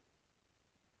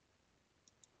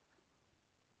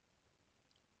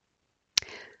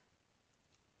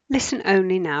Listen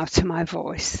only now to my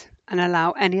voice and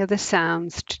allow any other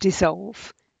sounds to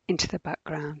dissolve into the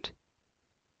background.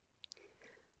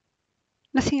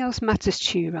 Nothing else matters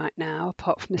to you right now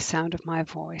apart from the sound of my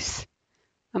voice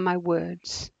and my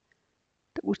words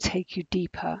that will take you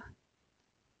deeper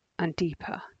and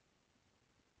deeper.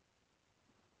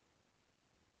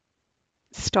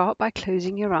 Start by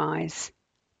closing your eyes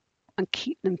and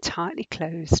keep them tightly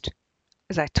closed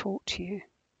as I talk to you.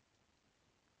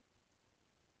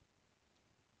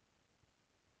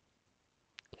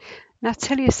 Now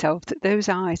tell yourself that those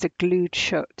eyes are glued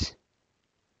shut,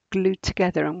 glued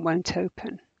together and won't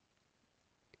open.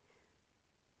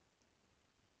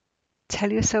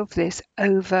 Tell yourself this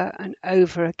over and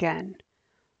over again.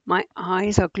 My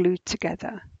eyes are glued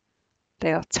together.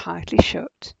 They are tightly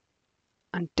shut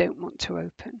and don't want to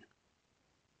open.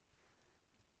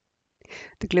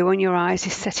 The glue on your eyes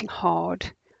is setting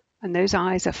hard, and those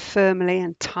eyes are firmly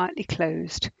and tightly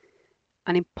closed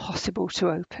and impossible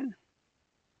to open.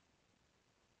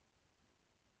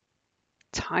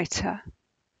 Tighter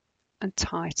and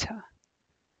tighter.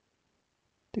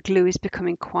 The glue is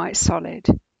becoming quite solid,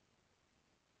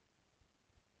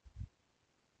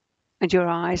 and your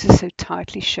eyes are so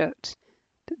tightly shut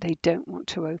that they don't want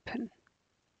to open.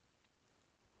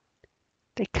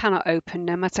 They cannot open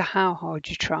no matter how hard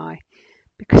you try,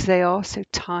 because they are so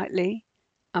tightly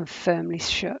and firmly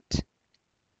shut.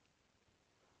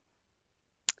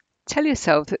 Tell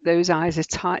yourself that those eyes are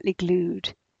tightly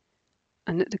glued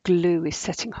and that the glue is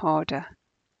setting harder.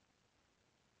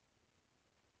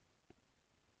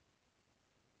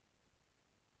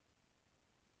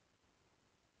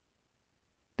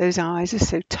 Those eyes are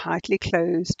so tightly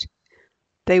closed,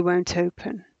 they won't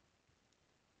open.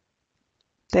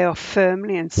 They are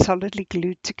firmly and solidly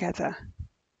glued together.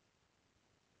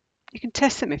 You can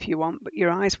test them if you want, but your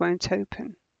eyes won't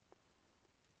open.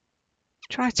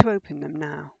 Try to open them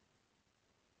now.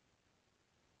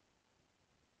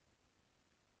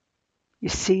 You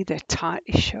see they're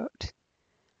tightly shut.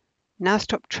 Now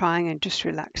stop trying and just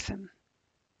relax them.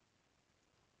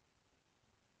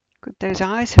 Good, those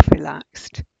eyes have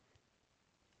relaxed.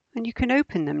 And you can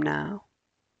open them now.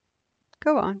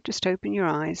 Go on, just open your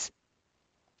eyes.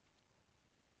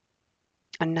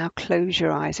 And now close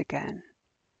your eyes again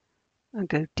and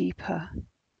go deeper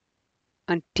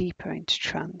and deeper into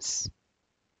trance.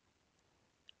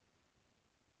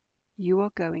 You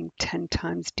are going 10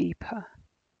 times deeper,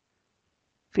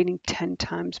 feeling 10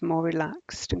 times more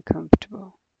relaxed and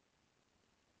comfortable.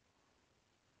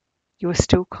 You are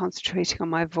still concentrating on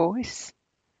my voice.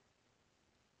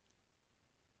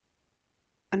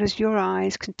 And as your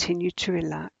eyes continue to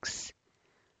relax,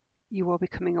 you are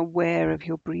becoming aware of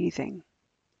your breathing.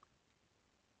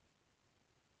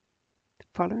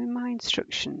 Following my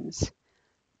instructions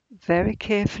very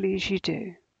carefully as you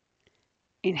do,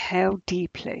 inhale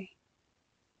deeply.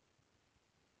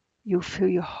 You'll feel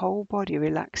your whole body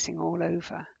relaxing all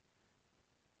over,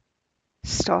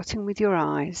 starting with your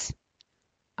eyes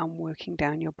and working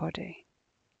down your body.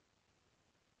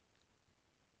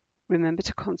 Remember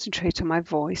to concentrate on my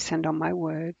voice and on my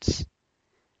words.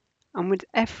 And with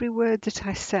every word that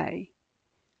I say,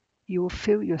 you will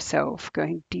feel yourself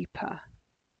going deeper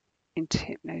into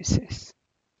hypnosis.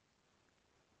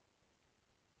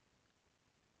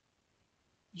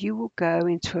 You will go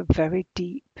into a very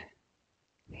deep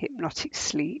hypnotic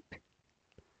sleep.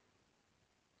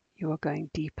 You are going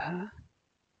deeper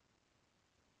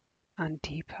and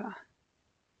deeper.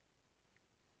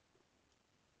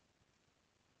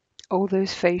 All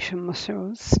those facial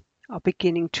muscles are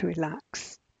beginning to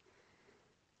relax,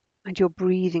 and your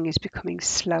breathing is becoming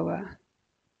slower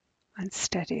and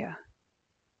steadier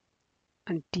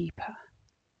and deeper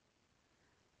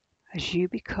as you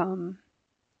become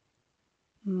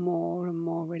more and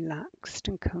more relaxed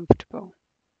and comfortable.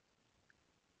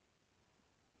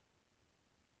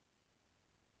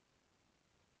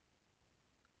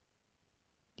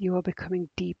 You are becoming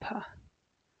deeper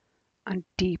and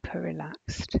deeper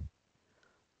relaxed,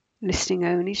 listening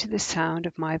only to the sound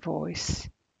of my voice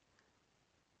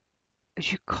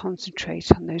as you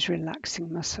concentrate on those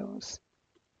relaxing muscles.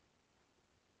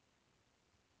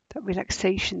 That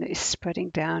relaxation that is spreading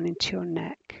down into your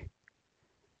neck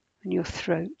and your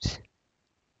throat.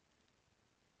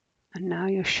 And now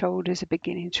your shoulders are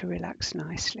beginning to relax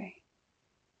nicely.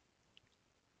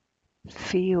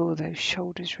 Feel those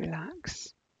shoulders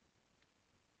relax.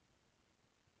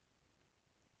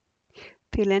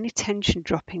 Feel any tension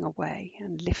dropping away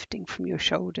and lifting from your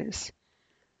shoulders.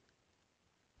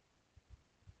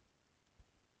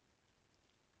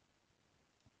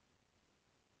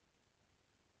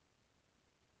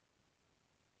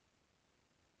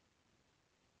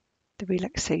 The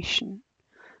relaxation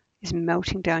is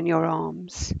melting down your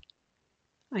arms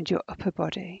and your upper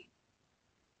body,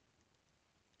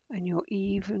 and you're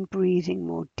even breathing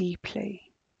more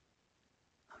deeply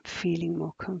and feeling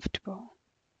more comfortable.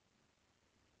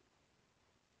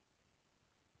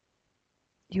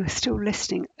 You are still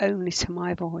listening only to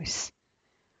my voice.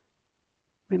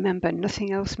 Remember,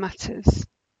 nothing else matters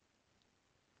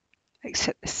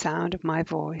except the sound of my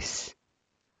voice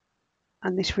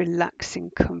and this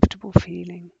relaxing, comfortable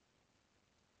feeling.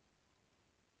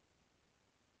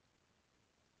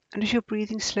 And as your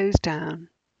breathing slows down,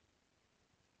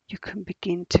 you can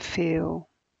begin to feel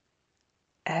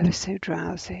ever so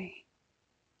drowsy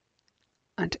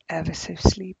and ever so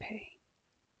sleepy.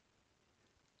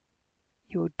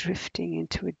 You're drifting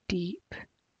into a deep,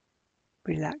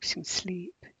 relaxing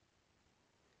sleep.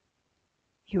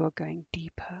 You are going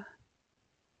deeper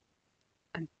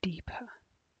and deeper,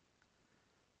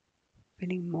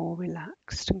 feeling more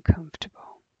relaxed and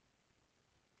comfortable.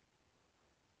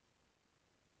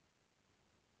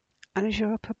 And as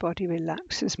your upper body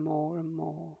relaxes more and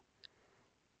more,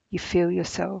 you feel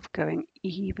yourself going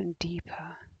even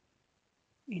deeper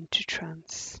into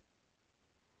trance.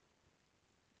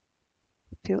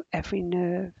 Feel every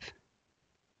nerve,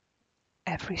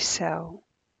 every cell,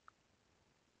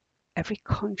 every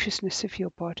consciousness of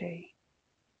your body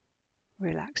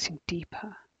relaxing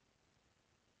deeper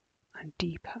and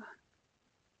deeper.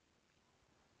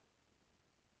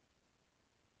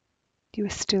 You are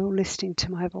still listening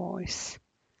to my voice,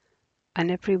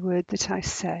 and every word that I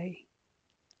say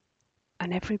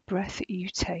and every breath that you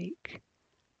take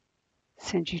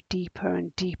sends you deeper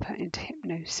and deeper into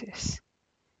hypnosis.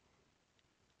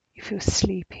 You feel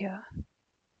sleepier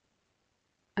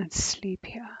and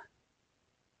sleepier,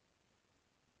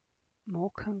 more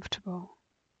comfortable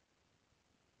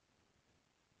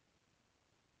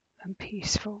and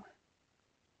peaceful.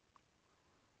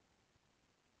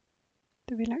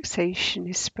 The relaxation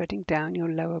is spreading down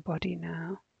your lower body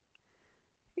now.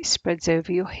 It spreads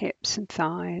over your hips and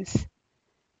thighs,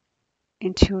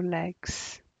 into your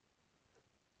legs.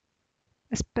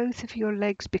 As both of your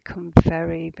legs become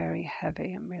very, very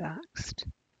heavy and relaxed.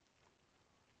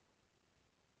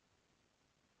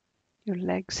 Your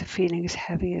legs are feeling as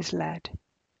heavy as lead.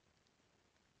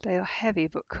 They are heavy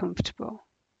but comfortable.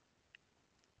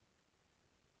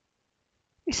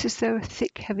 It's as though a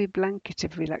thick, heavy blanket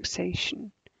of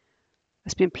relaxation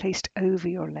has been placed over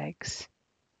your legs,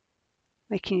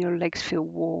 making your legs feel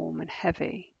warm and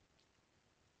heavy.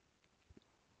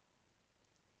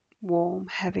 Warm,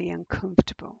 heavy and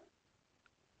comfortable.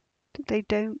 That they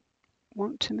don't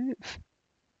want to move.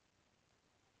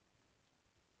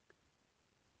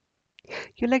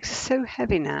 Your legs are so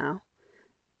heavy now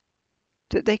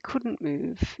that they couldn't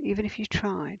move even if you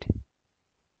tried.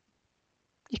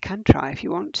 You can try if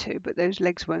you want to, but those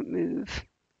legs won't move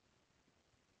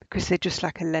because they're just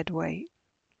like a lead weight.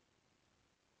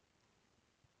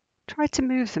 Try to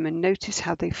move them and notice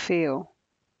how they feel,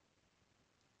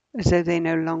 as though they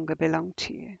no longer belong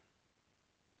to you.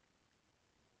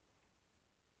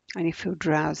 And you feel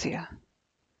drowsier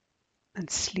and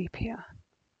sleepier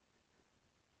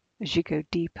as you go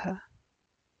deeper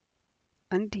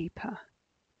and deeper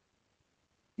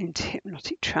into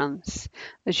hypnotic trance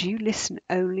as you listen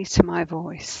only to my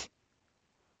voice.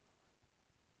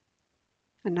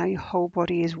 And now your whole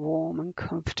body is warm and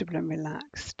comfortable and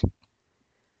relaxed.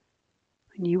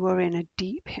 And you are in a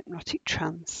deep hypnotic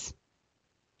trance,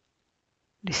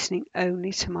 listening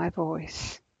only to my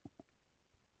voice.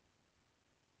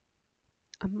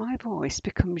 And my voice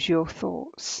becomes your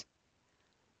thoughts.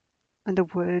 And the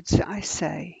words that I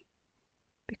say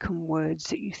become words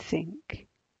that you think.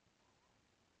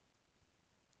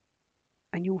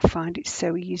 And you'll find it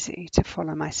so easy to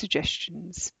follow my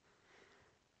suggestions,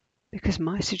 because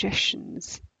my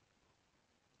suggestions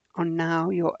are now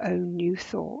your own new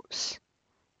thoughts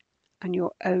and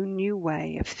your own new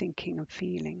way of thinking and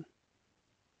feeling.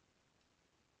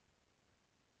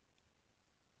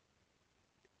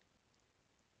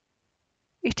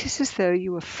 It is as though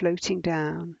you were floating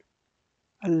down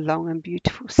a long and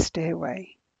beautiful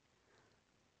stairway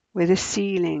where the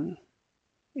ceiling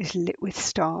is lit with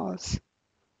stars.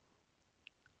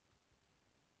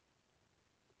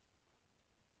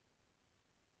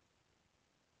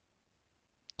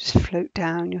 Just float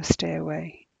down your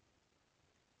stairway.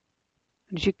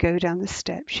 And as you go down the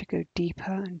steps, you go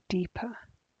deeper and deeper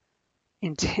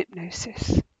into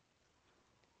hypnosis.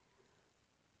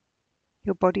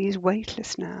 Your body is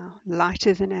weightless now,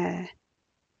 lighter than air,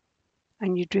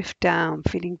 and you drift down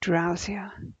feeling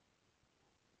drowsier,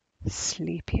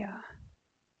 sleepier,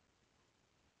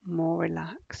 more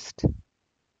relaxed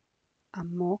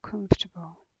and more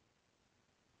comfortable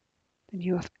than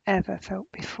you have ever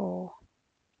felt before.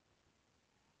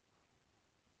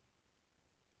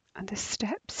 And the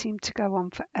steps seem to go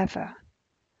on forever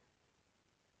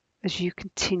as you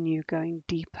continue going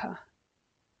deeper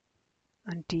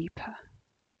and deeper.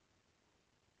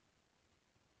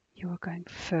 You are going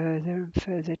further and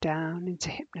further down into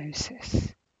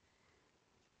hypnosis,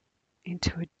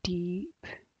 into a deep,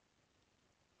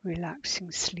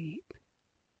 relaxing sleep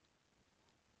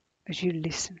as you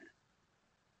listen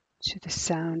to the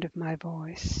sound of my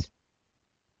voice.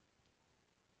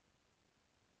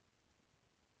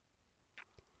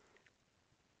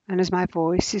 And as my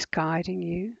voice is guiding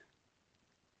you,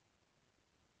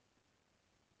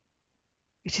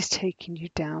 it is taking you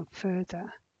down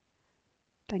further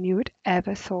than you had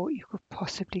ever thought you could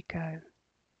possibly go.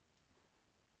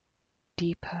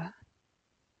 Deeper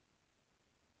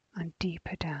and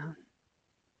deeper down.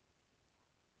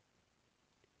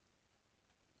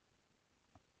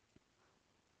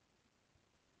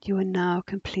 You are now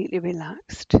completely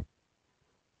relaxed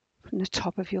from the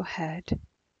top of your head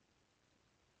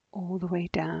all the way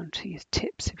down to your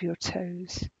tips of your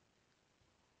toes.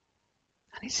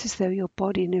 And it's as though your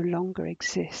body no longer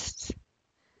exists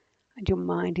and your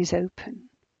mind is open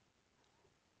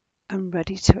and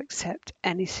ready to accept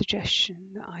any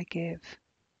suggestion that I give.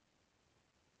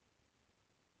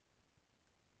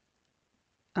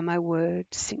 And my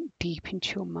words sink deep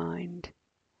into your mind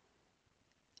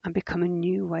and become a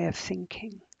new way of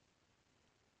thinking,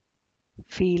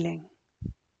 feeling,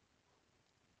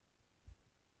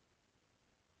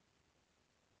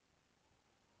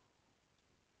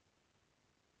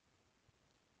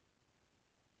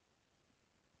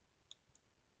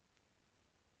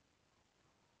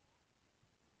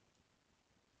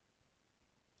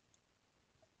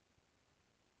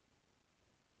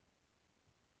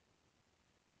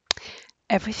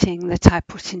 everything that I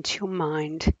put into your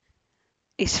mind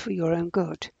is for your own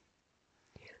good.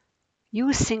 You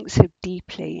will sink so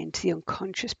deeply into the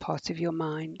unconscious part of your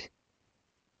mind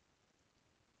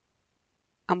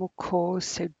and will cause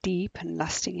so deep and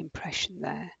lasting impression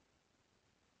there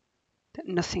that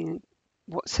nothing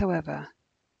whatsoever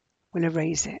will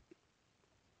erase it.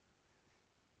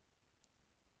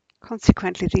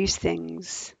 Consequently, these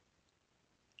things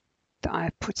that I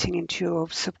am putting into your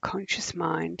subconscious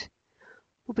mind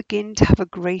will begin to have a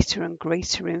greater and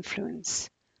greater influence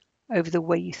over the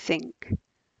way you think,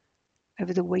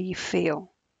 over the way you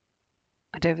feel,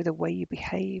 and over the way you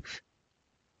behave.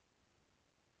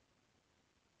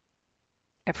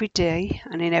 Every day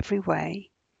and in every way,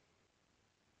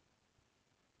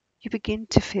 you begin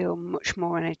to feel much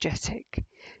more energetic.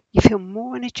 You feel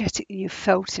more energetic than you've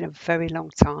felt in a very long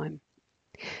time.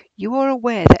 You are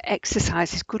aware that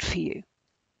exercise is good for you,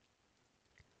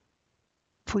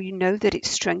 for you know that it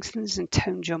strengthens and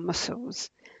tones your muscles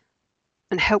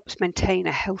and helps maintain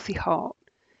a healthy heart,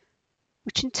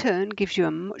 which in turn gives you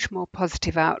a much more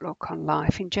positive outlook on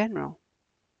life in general.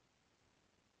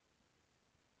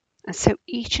 And so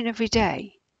each and every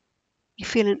day, you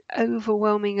feel an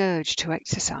overwhelming urge to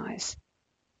exercise,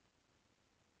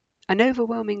 an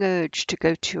overwhelming urge to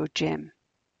go to your gym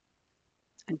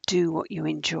and do what you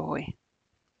enjoy.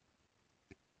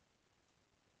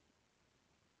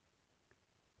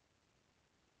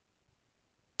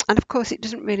 And of course, it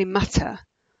doesn't really matter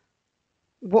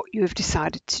what you have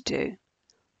decided to do.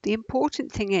 The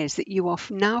important thing is that you are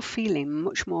now feeling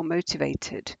much more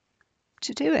motivated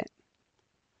to do it.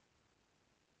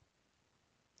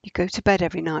 You go to bed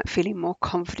every night feeling more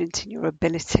confident in your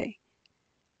ability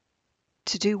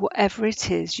to do whatever it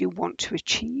is you want to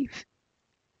achieve.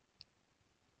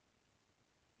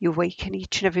 You awaken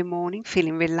each and every morning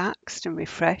feeling relaxed and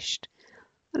refreshed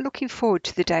and looking forward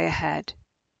to the day ahead.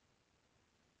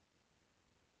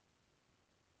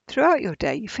 Throughout your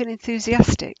day, you feel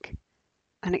enthusiastic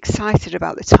and excited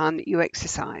about the time that you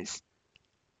exercise,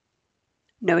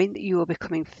 knowing that you are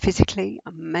becoming physically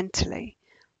and mentally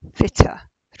fitter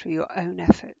through your own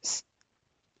efforts.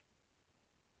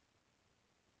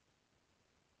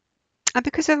 And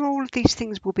because of all of these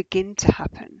things will begin to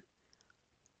happen,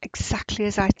 exactly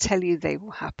as I tell you they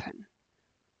will happen,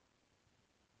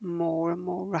 more and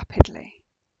more rapidly,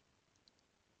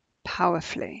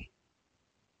 powerfully,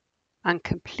 and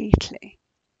completely,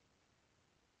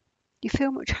 you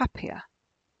feel much happier,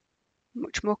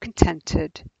 much more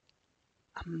contented,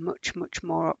 and much, much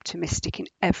more optimistic in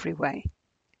every way.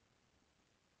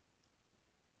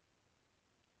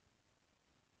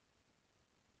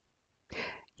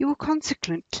 You will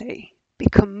consequently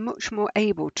become much more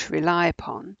able to rely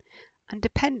upon and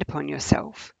depend upon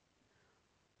yourself,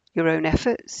 your own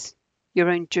efforts, your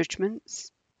own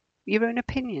judgments, your own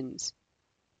opinions.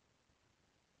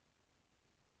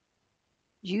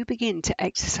 You begin to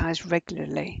exercise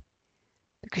regularly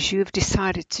because you have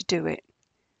decided to do it,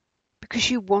 because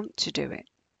you want to do it,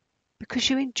 because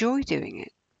you enjoy doing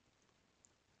it,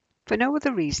 for no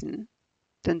other reason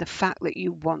than the fact that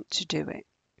you want to do it.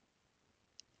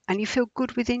 And you feel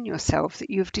good within yourself that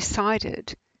you have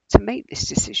decided to make this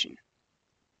decision.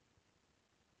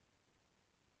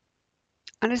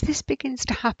 And as this begins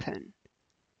to happen,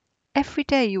 every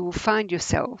day you will find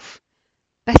yourself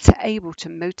better able to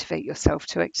motivate yourself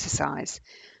to exercise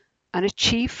and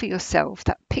achieve for yourself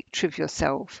that picture of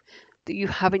yourself that you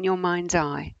have in your mind's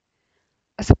eye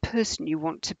as a person you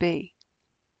want to be,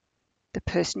 the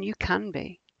person you can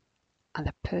be, and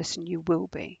the person you will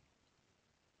be.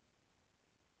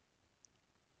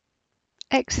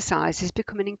 Exercise is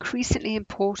becoming increasingly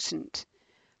important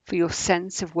for your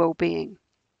sense of well-being,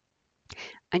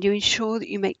 and you ensure that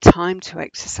you make time to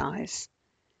exercise,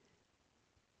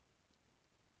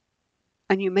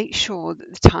 and you make sure that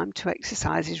the time to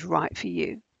exercise is right for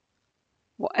you,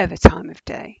 whatever time of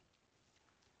day.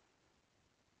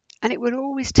 And it will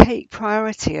always take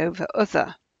priority over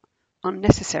other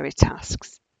unnecessary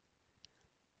tasks.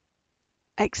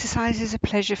 Exercise is a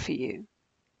pleasure for you,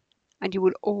 and you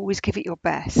will always give it your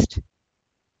best.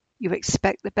 You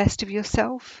expect the best of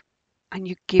yourself, and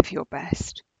you give your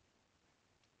best.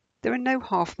 There are no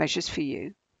half measures for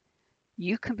you.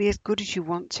 You can be as good as you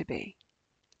want to be,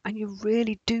 and you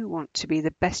really do want to be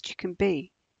the best you can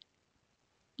be.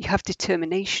 You have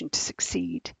determination to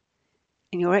succeed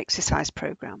in your exercise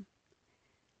program,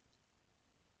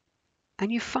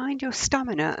 and you find your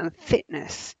stamina and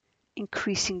fitness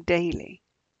increasing daily.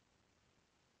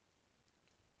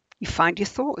 You find your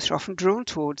thoughts are often drawn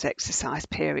towards exercise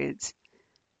periods,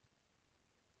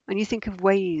 and you think of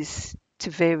ways to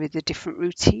vary the different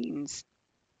routines.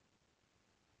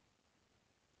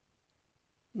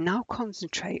 Now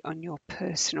concentrate on your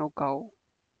personal goal,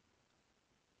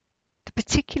 the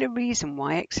particular reason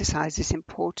why exercise is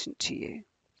important to you.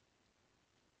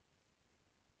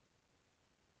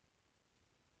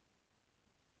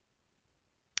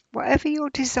 Whatever your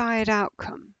desired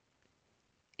outcome,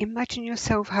 imagine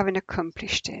yourself having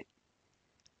accomplished it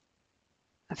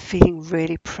and feeling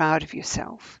really proud of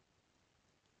yourself.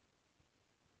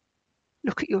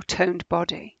 Look at your toned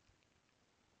body.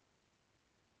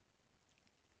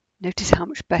 Notice how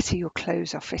much better your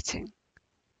clothes are fitting.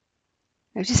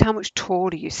 Notice how much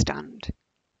taller you stand.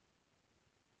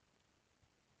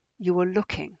 You are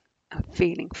looking and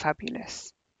feeling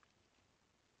fabulous.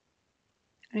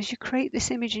 And as you create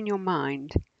this image in your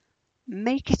mind,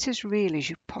 make it as real as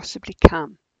you possibly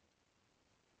can.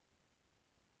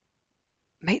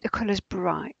 Make the colours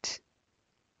bright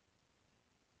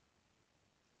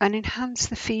and enhance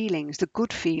the feelings, the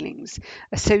good feelings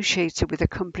associated with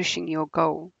accomplishing your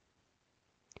goal.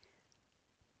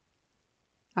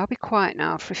 I'll be quiet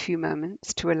now for a few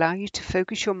moments to allow you to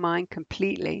focus your mind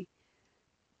completely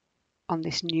on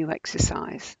this new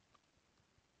exercise.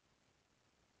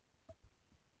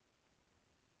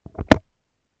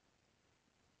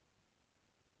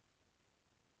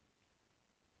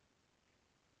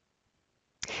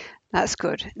 That's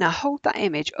good. Now hold that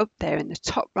image up there in the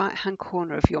top right hand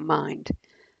corner of your mind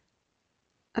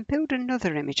and build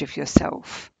another image of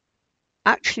yourself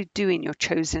actually doing your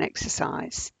chosen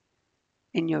exercise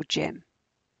in your gym,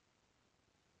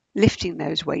 lifting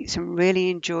those weights and really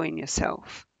enjoying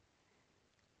yourself.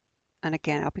 And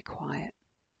again, I'll be quiet.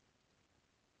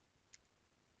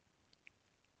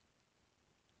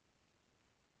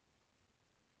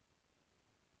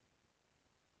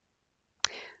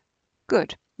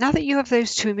 Good. Now that you have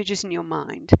those two images in your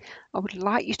mind, I would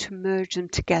like you to merge them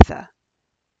together,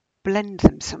 blend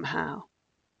them somehow.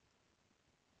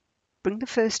 Bring the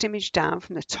first image down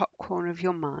from the top corner of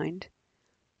your mind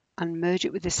and merge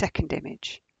it with the second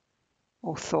image,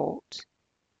 or thought,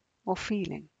 or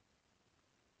feeling.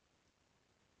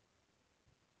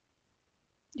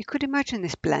 You could imagine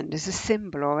this blend as a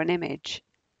symbol or an image,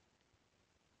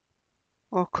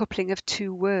 or a coupling of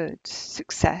two words,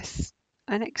 success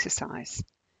and exercise.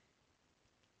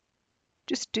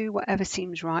 Just do whatever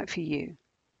seems right for you.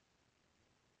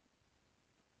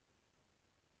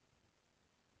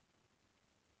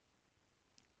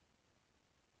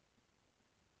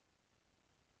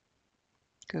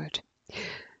 Good.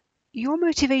 Your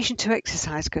motivation to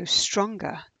exercise goes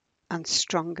stronger and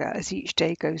stronger as each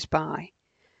day goes by.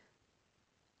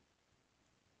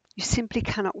 You simply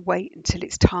cannot wait until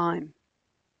it's time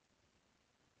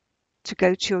to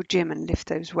go to your gym and lift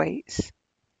those weights,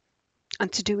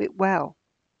 and to do it well,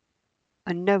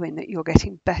 and knowing that you're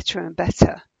getting better and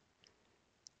better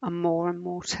and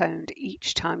more toned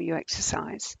each time you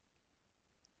exercise.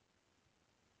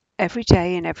 Every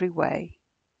day in every way,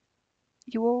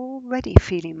 you're already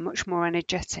feeling much more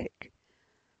energetic,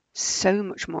 so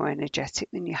much more energetic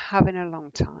than you have in a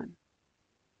long time.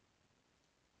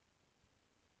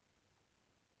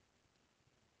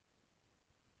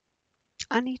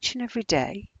 And each and every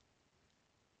day,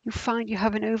 you find you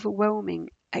have an overwhelming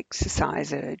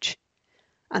exercise urge,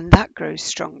 and that grows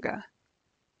stronger.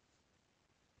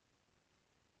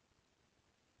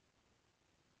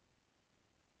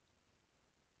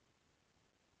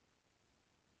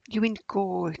 You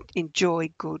enjoy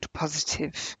good,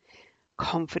 positive,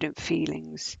 confident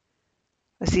feelings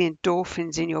as the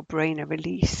endorphins in your brain are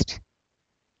released.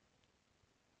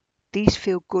 These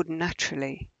feel good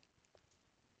naturally,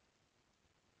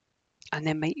 and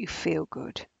they make you feel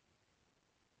good.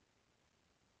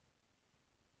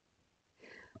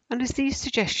 And as these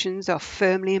suggestions are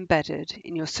firmly embedded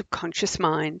in your subconscious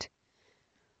mind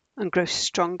and grow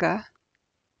stronger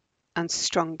and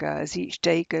stronger as each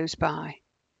day goes by,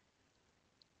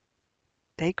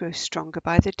 they grow stronger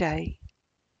by the day,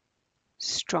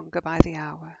 stronger by the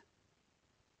hour,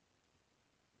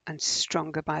 and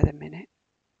stronger by the minute.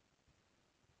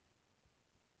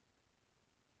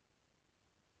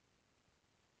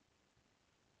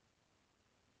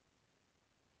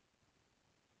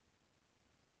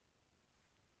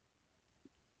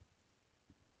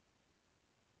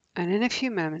 And in a few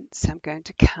moments, I'm going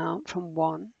to count from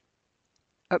 1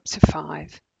 up to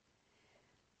 5.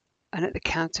 And at the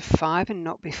count of 5 and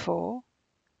not before,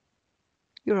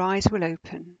 your eyes will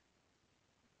open.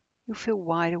 You'll feel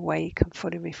wide awake and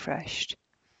fully refreshed.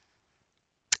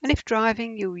 And if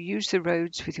driving, you'll use the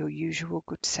roads with your usual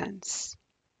good sense.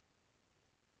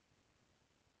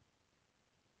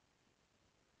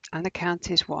 And the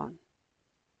count is 1.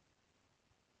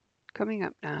 Coming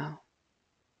up now.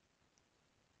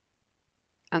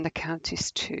 And the count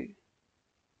is 2.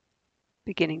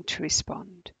 Beginning to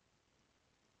respond.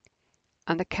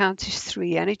 And the count is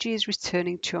 3. Energy is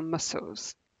returning to your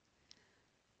muscles.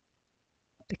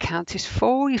 The count is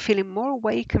 4. You're feeling more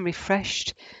awake and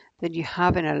refreshed than you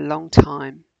have in a long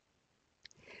time.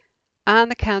 And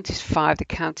the count is 5. The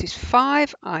count is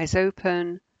 5. Eyes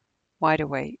open, wide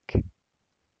awake.